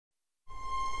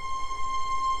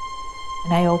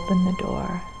And I opened the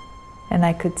door, and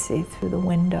I could see through the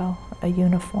window a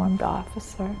uniformed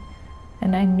officer,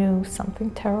 and I knew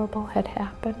something terrible had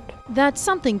happened. That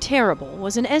something terrible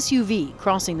was an SUV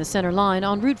crossing the center line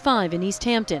on Route 5 in East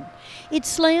Hampton. It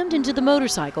slammed into the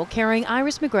motorcycle carrying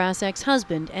Iris McGrath's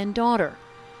ex-husband and daughter.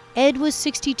 Ed was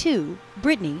 62,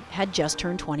 Brittany had just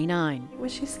turned 29.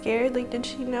 Was she scared? Like, did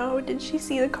she know? Did she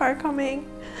see the car coming?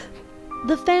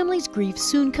 The family's grief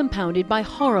soon compounded by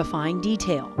horrifying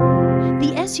detail.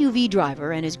 The SUV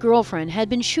driver and his girlfriend had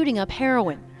been shooting up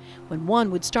heroin. When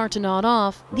one would start to nod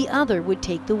off, the other would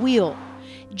take the wheel.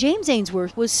 James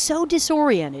Ainsworth was so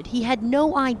disoriented he had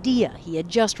no idea he had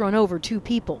just run over two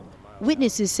people.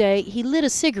 Witnesses say he lit a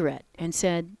cigarette and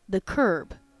said, "The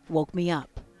curb woke me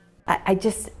up." I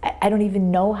don't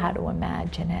even know how to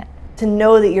imagine it. To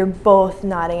know that you're both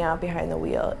nodding out behind the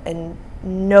wheel and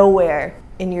nowhere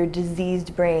in your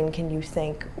diseased brain can you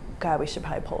think, God, we should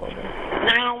probably pull over.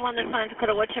 911, this is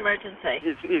Dakota. What's your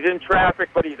emergency? He's in traffic,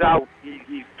 but he's out.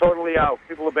 He's totally out.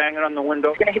 People are banging on the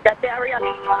window. He's gonna hit that barrier.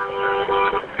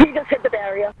 He just hit the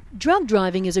barrier. Drug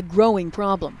driving is a growing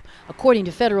problem. According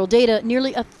to federal data,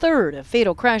 nearly a third of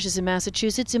fatal crashes in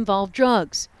Massachusetts involve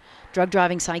drugs. Drug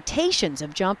driving citations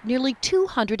have jumped nearly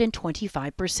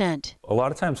 225%. A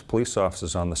lot of times police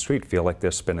officers on the street feel like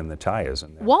they're spinning the tires.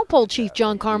 Walpole Chief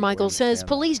John Carmichael says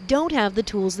police don't have the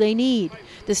tools they need.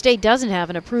 The state doesn't have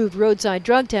an approved roadside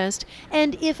drug test,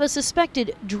 and if a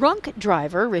suspected drunk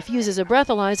driver refuses a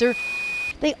breathalyzer,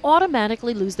 they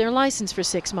automatically lose their license for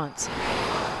 6 months.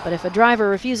 But if a driver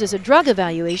refuses a drug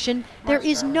evaluation, there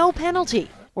is no penalty.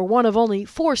 We're one of only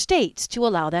 4 states to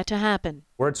allow that to happen.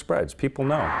 Word spreads, people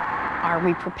know. Are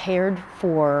we prepared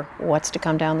for what's to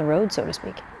come down the road, so to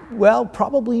speak? Well,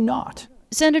 probably not.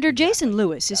 Senator Jason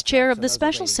Lewis is chair of the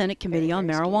Special Senate Committee on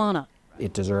Marijuana.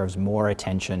 It deserves more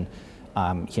attention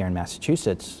here in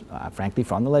Massachusetts, frankly,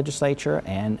 from the legislature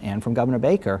and from Governor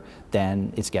Baker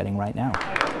than it's getting right now.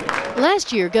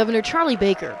 Last year, Governor Charlie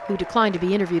Baker, who declined to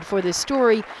be interviewed for this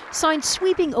story, signed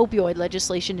sweeping opioid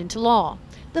legislation into law.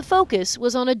 The focus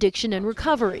was on addiction and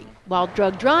recovery, while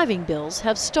drug driving bills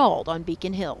have stalled on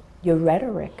Beacon Hill. Your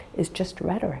rhetoric is just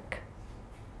rhetoric.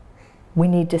 We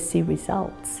need to see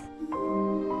results.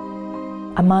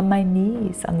 I'm on my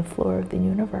knees on the floor of the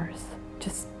universe.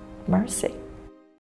 Just mercy.